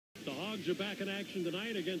Hogs are back in action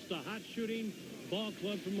tonight against the hot shooting ball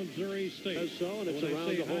club from Missouri State. So, and it's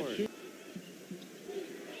around the horn.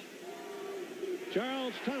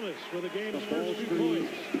 Charles Thomas with a game of ball 2 screens.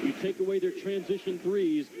 points. You take away their transition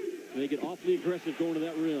threes, and they get awfully aggressive going to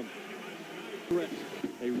that rim.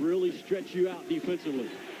 They really stretch you out defensively.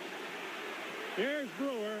 Here's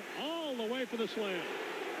Brewer all the way for the slam.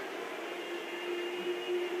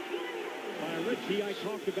 By Ritchie, I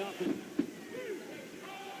talked about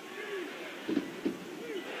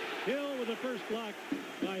Hill with the first block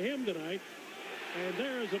by him tonight. And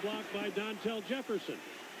there is a block by Dontel Jefferson.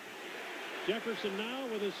 Jefferson now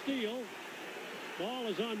with a steal. Ball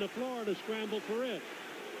is on the floor to scramble for it.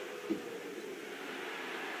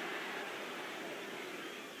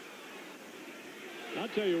 I'll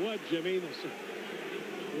tell you what, Jimmy, this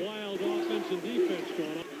wild offense and defense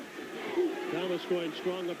going on. Thomas going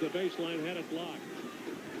strong up the baseline, had it blocked.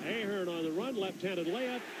 Ahern on the run, left-handed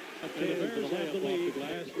layup. And the Bears have the lead.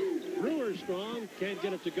 Brewer strong, can't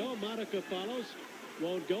get it to go. Monica follows,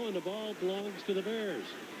 won't go, and the ball belongs to the Bears.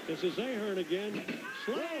 This is Ahern again.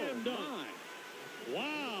 Slam dunk.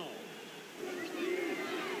 Wow.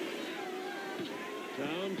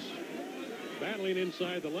 Towns battling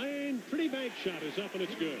inside the lane. Pretty bank shot is up, and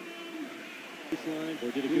it's good.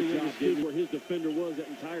 Or did a good job. Did where his defender was that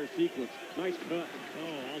entire sequence. Nice cut.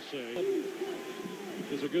 Oh, I'll say.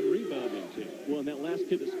 Is a good rebounding team. Well, and that last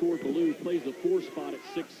kid that scored Ballou plays the 4 spot at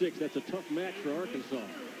 6'6". That's a tough match for Arkansas.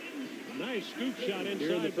 Nice scoop shot inside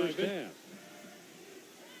here in the first half.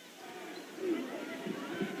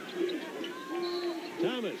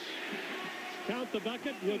 Thomas. Count the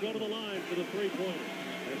bucket. He'll go to the line for the three-pointer.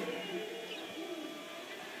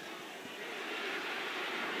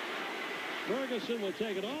 Ferguson will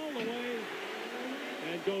take it all the way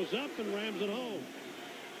and goes up and rams it home.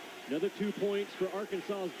 Another 2 points for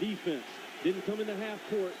Arkansas's defense. Didn't come in the half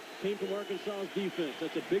court. Came from Arkansas's defense.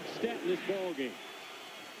 That's a big stat in this ball game.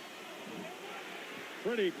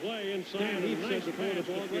 Pretty play inside. He nice before the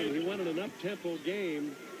ball game. He went in an up-tempo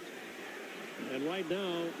game. And right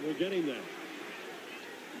now, we're getting that.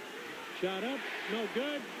 Shot up. No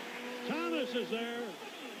good. Thomas is there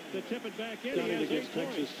to tip it back in. He has against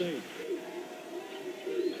Texas State.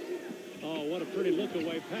 Oh, what a pretty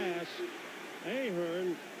look-away pass.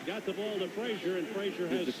 Ahern got the ball to Frazier, and Frazier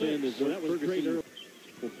has 6. So that was great.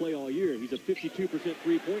 Will play all year. He's a 52%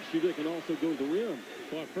 three-point shooter. Can also go to the rim.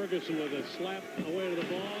 Boy, Ferguson with a slap away to the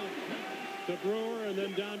ball to Brewer, and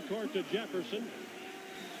then down court to Jefferson.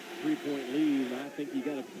 3-point lead. I think you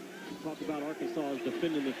got to talk about Arkansas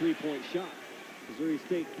defending the 3-point shot. Missouri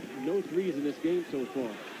State, no threes in this game so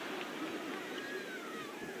far.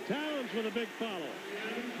 Towns with a big follow.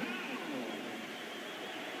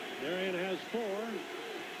 Marion has 4,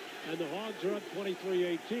 and the Hogs are up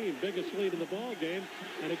 23-18. Biggest lead in the ball game.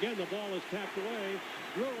 And again, the ball is tapped away.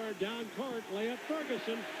 Brewer down court, layup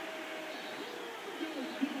Ferguson.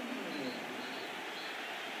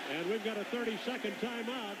 And we've got a 30-second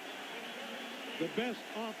timeout. The best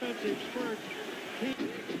offensive spurt.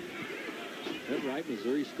 That's right,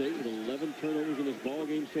 Missouri State with 11 turnovers in this ball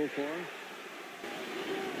game so far.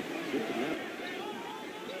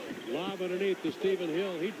 Lob underneath to Stephen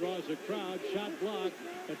Hill. He draws a crowd. Shot blocked.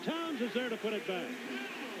 But Towns is there to put it back.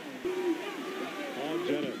 Hogs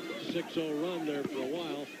had a 6-0 run there for a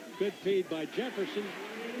while. Good feed by Jefferson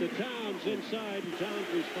to Towns inside, and Towns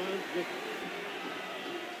responds with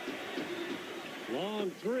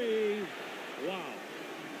long 3. Wow.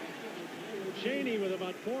 Cheney with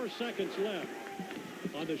about 4 seconds left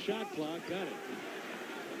on the shot clock. Got it.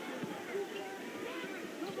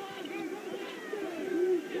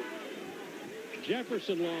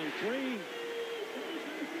 Jefferson long 3.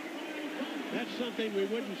 That's something we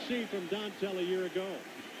wouldn't see from Dontel a year ago.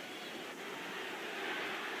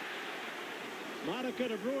 Monica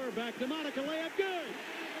to Brewer, back to Monica, layup good.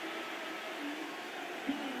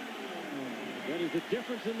 That is the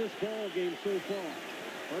difference in this ball game so far.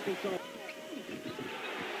 Arkansas.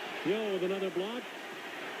 Hill with another block.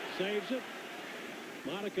 Saves it.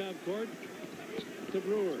 Monica up court to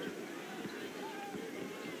Brewer.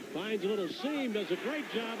 Finds a little seam, does a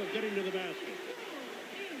great job of getting to the basket.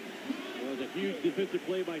 Well, it was a huge defensive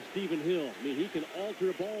play by Stephen Hill. I mean, he can alter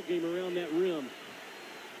a ball game around that rim.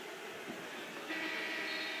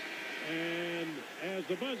 And as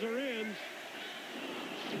the buzzer ends,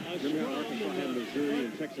 remember Arkansas had Missouri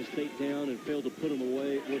and Texas State down and failed to put them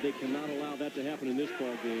away. Well, they cannot allow that to happen in this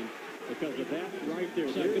ball game because of that right there.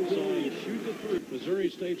 Second side, shoot the 3. Missouri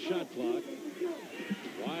State shot clock.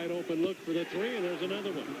 Wide open look for the 3, and there's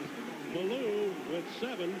another one. Ballou with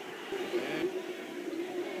 7. And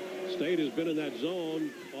State has been in that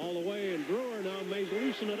zone all the way, and Brewer now may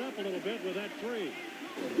loosen it up a little bit with that three.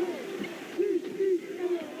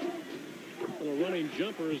 Little running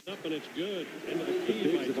jumper is up, and it's good. Into the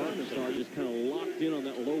key by Thomas. Arkansas just kind of locked in on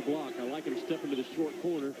that low block. I like him stepping to the short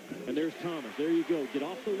corner, and there's Thomas. There you go. Get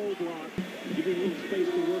off the low block. Give him a little space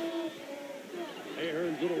to work.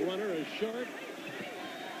 Ahern's little runner is short.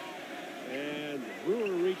 And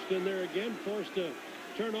Brewer reached in there again, forced a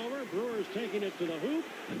turnover. Brewer's taking it to the hoop.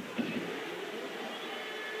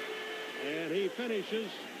 And he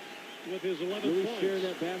finishes with his 11th really points. Sharing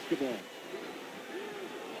that basketball.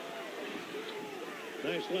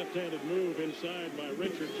 Nice left-handed move inside by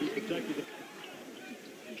Richards, who protected it.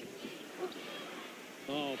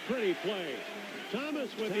 Oh, pretty play. Thomas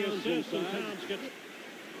with the assist, and Towns gets...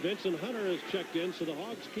 Vincent Hunter has checked in, so the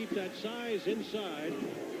Hawks keep that size inside.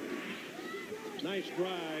 Nice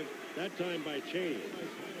drive, that time by Cheney.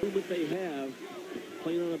 The movement they have,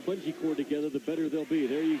 playing on a bungee cord together, the better they'll be.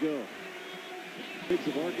 There you go. Kids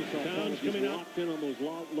of Arkansas Towns coming out. Locked in on those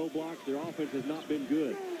low blocks. Their offense has not been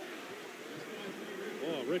good.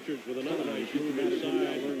 Oh, Richards with another nice move inside.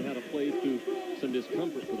 inside. Learn how to play through some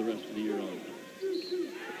discomfort for the rest of the year on.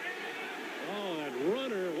 Oh, that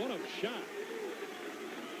runner, what a shot.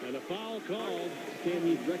 And a foul called. Cam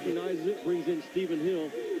Heath recognizes it, brings in Stephen Hill,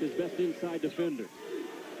 his best inside defender.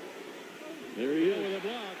 There he is. With a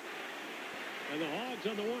block. And the Hogs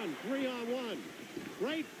on the one. 3-on-1.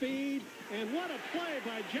 Great feed. And what a play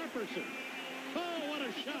by Jefferson. Oh, what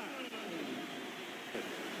a shot.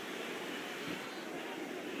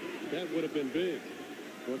 That would have been big.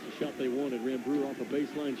 That's the shot they wanted. Ran Brewer off a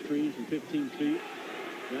baseline screen from 15 feet.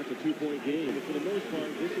 That's a two-point game. But for the most part,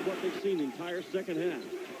 this is what they've seen the entire second half.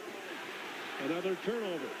 Another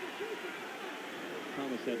turnover.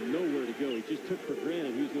 Thomas had nowhere to go. He just took for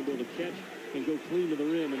granted he was going to be able to catch and go clean to the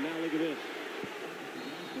rim. And now look at this.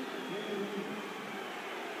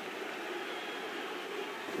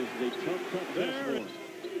 This is a tough test for him.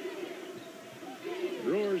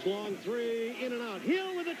 Brewer's long three, in and out.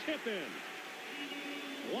 Hill with a tip in.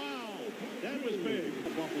 Wow, that was big.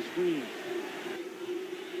 Up off the screen.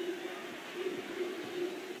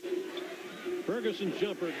 Ferguson's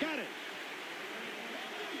jumper, got it.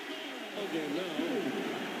 Okay, now.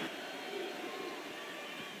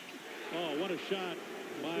 Oh, what a shot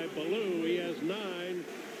by Ballou. He has 9.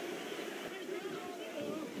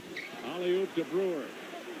 Alley-oop to Brewer.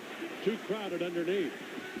 Too crowded underneath.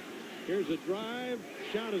 Here's a drive.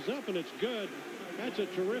 Shot is up, and it's good. That's a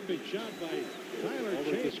terrific shot by Tyler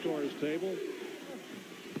Chase. Scores table.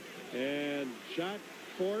 And shot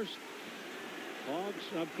forced. Hogs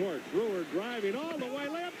up court. Brewer driving all the way.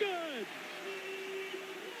 Layup good.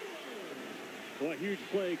 Well, a huge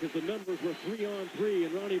play because the numbers were 3-on-3,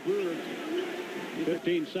 and Ronnie Brewer.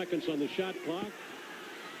 15 seconds on the shot clock.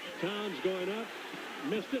 Towns going up.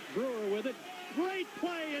 Missed it. Brewer with it. Great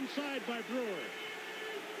play inside by Brewer.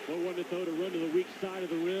 Well, wanted it, though, to run to the weak side of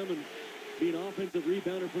the rim and be an offensive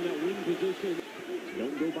rebounder from that wing position.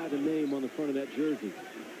 Don't go by the name on the front of that jersey.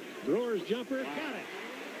 Brewer's jumper. Got it.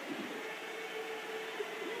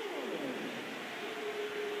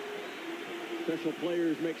 Special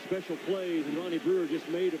players make special plays, and Ronnie Brewer just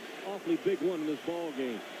made an awfully big one in this ball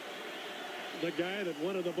game. The guy that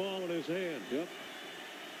wanted the ball in his hand. Yep.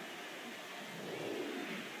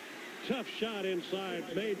 Tough shot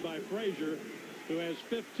inside made by Frazier, who has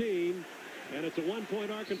 15, and it's a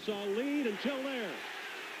 1-point Arkansas lead until there.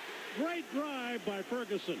 Great drive by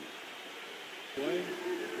Ferguson.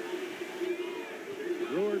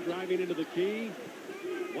 Brewer driving into the key.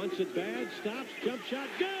 Wants it bad, stops, jump shot,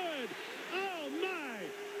 good! Oh my!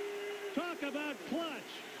 Talk about clutch.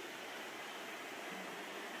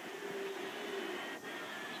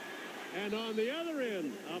 And on the other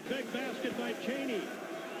end, a big basket by Cheney.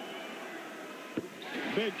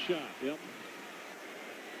 Big shot. Yep.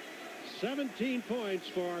 17 points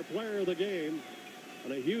for our player of the game.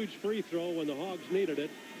 And a huge free throw when the Hogs needed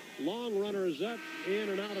it. Long runner is up, in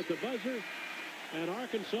and out at the buzzer. And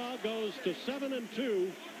Arkansas goes to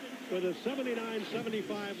 7-2 with a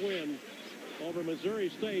 79-75 win over Missouri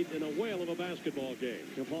State in a whale of a basketball game.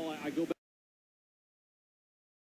 Paul, I go back.